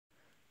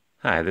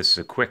Hi, this is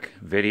a quick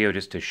video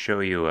just to show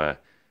you a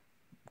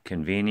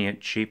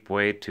convenient, cheap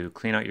way to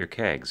clean out your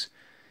kegs.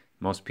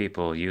 Most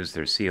people use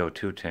their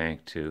CO2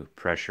 tank to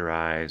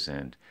pressurize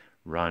and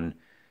run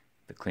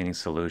the cleaning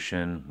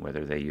solution,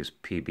 whether they use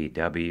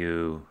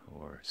PBW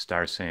or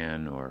Star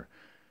San or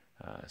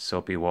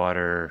soapy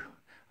water.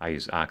 I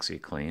use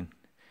OxyClean,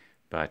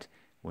 but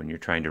when you're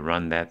trying to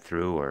run that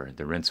through or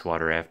the rinse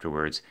water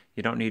afterwards,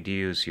 you don't need to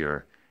use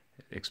your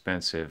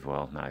expensive,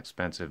 well, not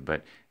expensive,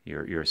 but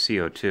your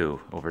CO2.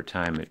 Over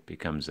time it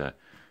becomes a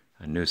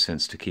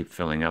nuisance to keep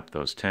filling up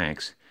those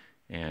tanks,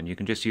 and you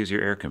can just use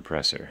your air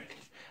compressor.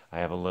 I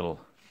have a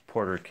little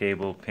Porter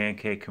cable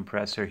pancake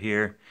compressor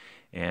here,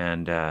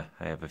 and I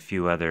have a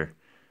few other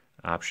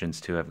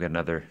options too. I've got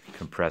another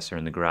compressor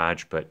in the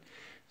garage, but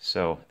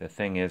so the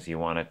thing is, you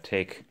want to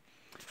take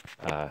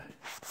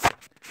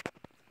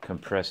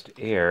compressed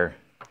air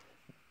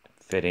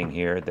fitting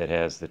here that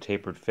has the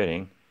tapered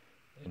fitting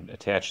and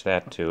attach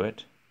that to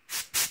it.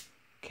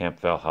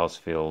 Campbell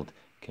Housefield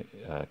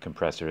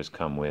compressors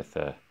come with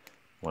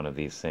one of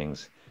these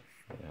things,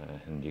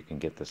 and you can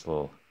get this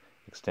little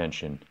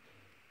extension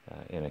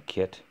in a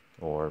kit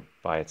or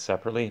buy it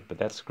separately, but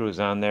that screws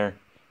on there. I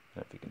don't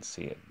know if you can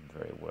see it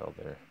very well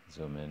there,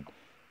 zoom in,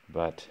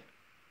 but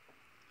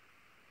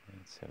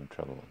it's having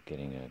trouble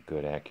getting a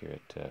good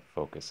accurate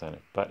focus on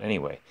it. But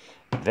anyway,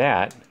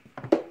 that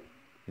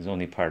is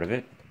only part of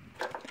it.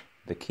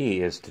 The key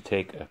is to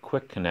take a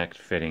quick connect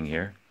fitting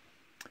here,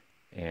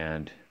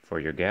 and for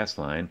your gas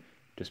line,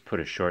 just put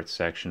a short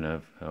section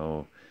of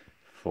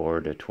 4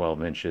 to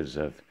 12 inches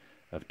of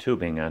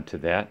tubing onto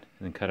that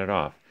and cut it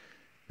off.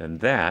 Then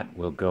that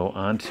will go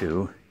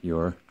onto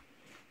your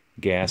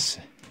gas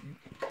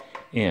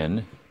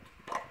in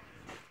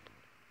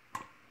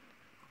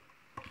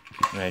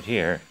right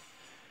here.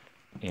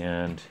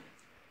 And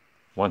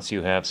once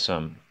you have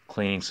some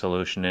cleaning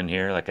solution in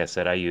here, like I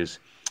said, I use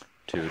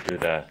to do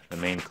the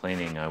main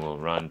cleaning, I will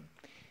run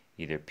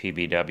either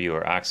PBW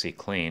or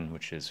OxyClean,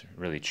 which is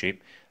really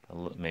cheap.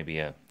 Maybe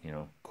a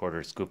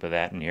quarter scoop of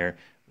that in here,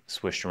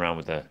 swished around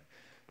with a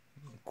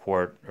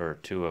quart or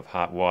two of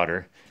hot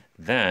water.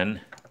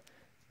 Then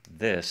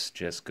this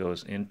just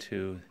goes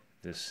into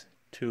this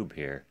tube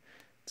here.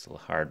 It's a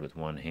little hard with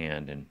one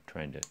hand and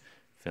trying to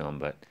film,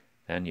 but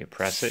then you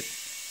press it.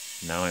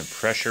 Now I'm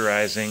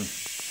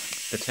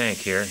pressurizing the tank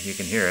here. You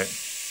can hear it.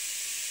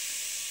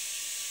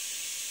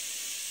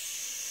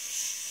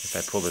 If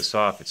I pull this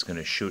off, it's going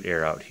to shoot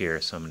air out here,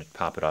 so I'm going to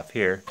pop it off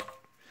here.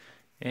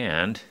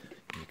 And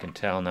you can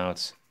tell now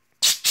it's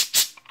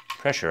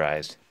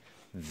pressurized.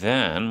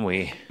 Then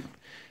we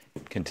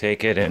can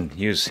take it and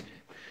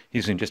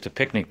using just a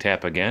picnic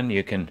tap again,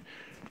 you can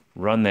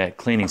run that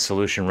cleaning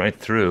solution right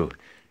through,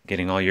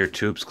 getting all your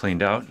tubes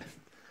cleaned out.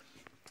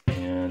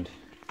 And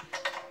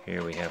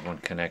here we have one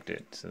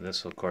connected. So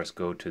this will of course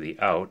go to the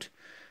out,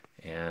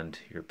 and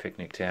your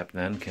picnic tap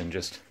then can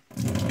just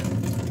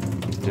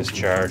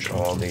discharge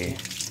all the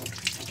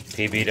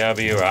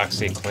PBW or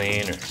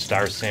OxyClean or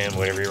Star San,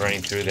 whatever you're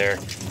running through there.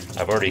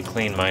 I've already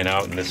cleaned mine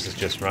out, and this is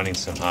just running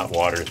some hot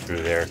water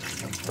through there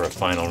for a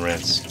final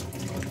rinse.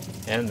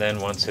 And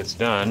then once it's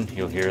done,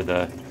 you'll hear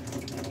the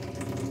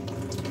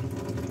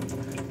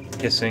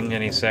hissing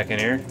any second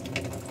here,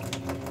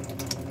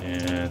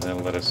 and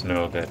that'll let us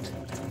know that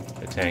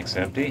the tank's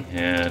empty,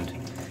 and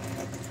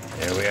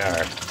there we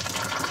are.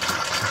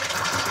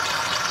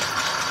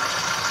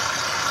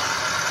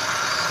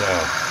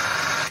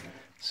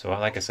 So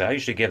like I said, I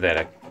usually give that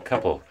a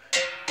couple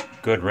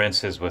good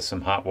rinses with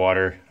some hot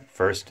water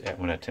first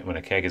when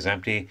a keg is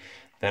empty.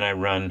 Then I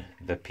run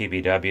the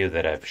PBW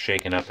that I've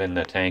shaken up in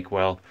the tank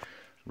well,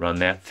 run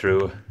that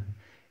through,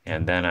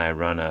 and then I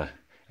run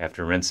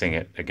after rinsing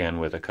it again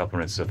with a couple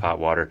rinses of hot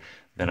water,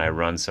 then I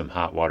run some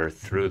hot water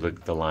through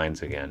the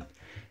lines again,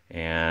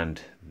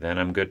 and then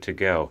I'm good to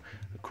go.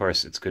 Of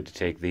course, it's good to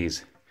take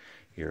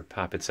your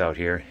poppets out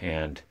here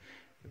and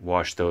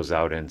wash those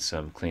out in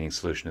some cleaning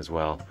solution as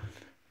well.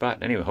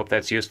 But anyway, hope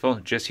that's useful.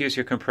 Just use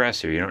your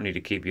compressor. You don't need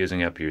to keep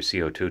using up your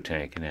CO2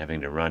 tank and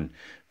having to run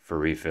for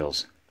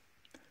refills.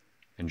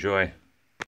 Enjoy.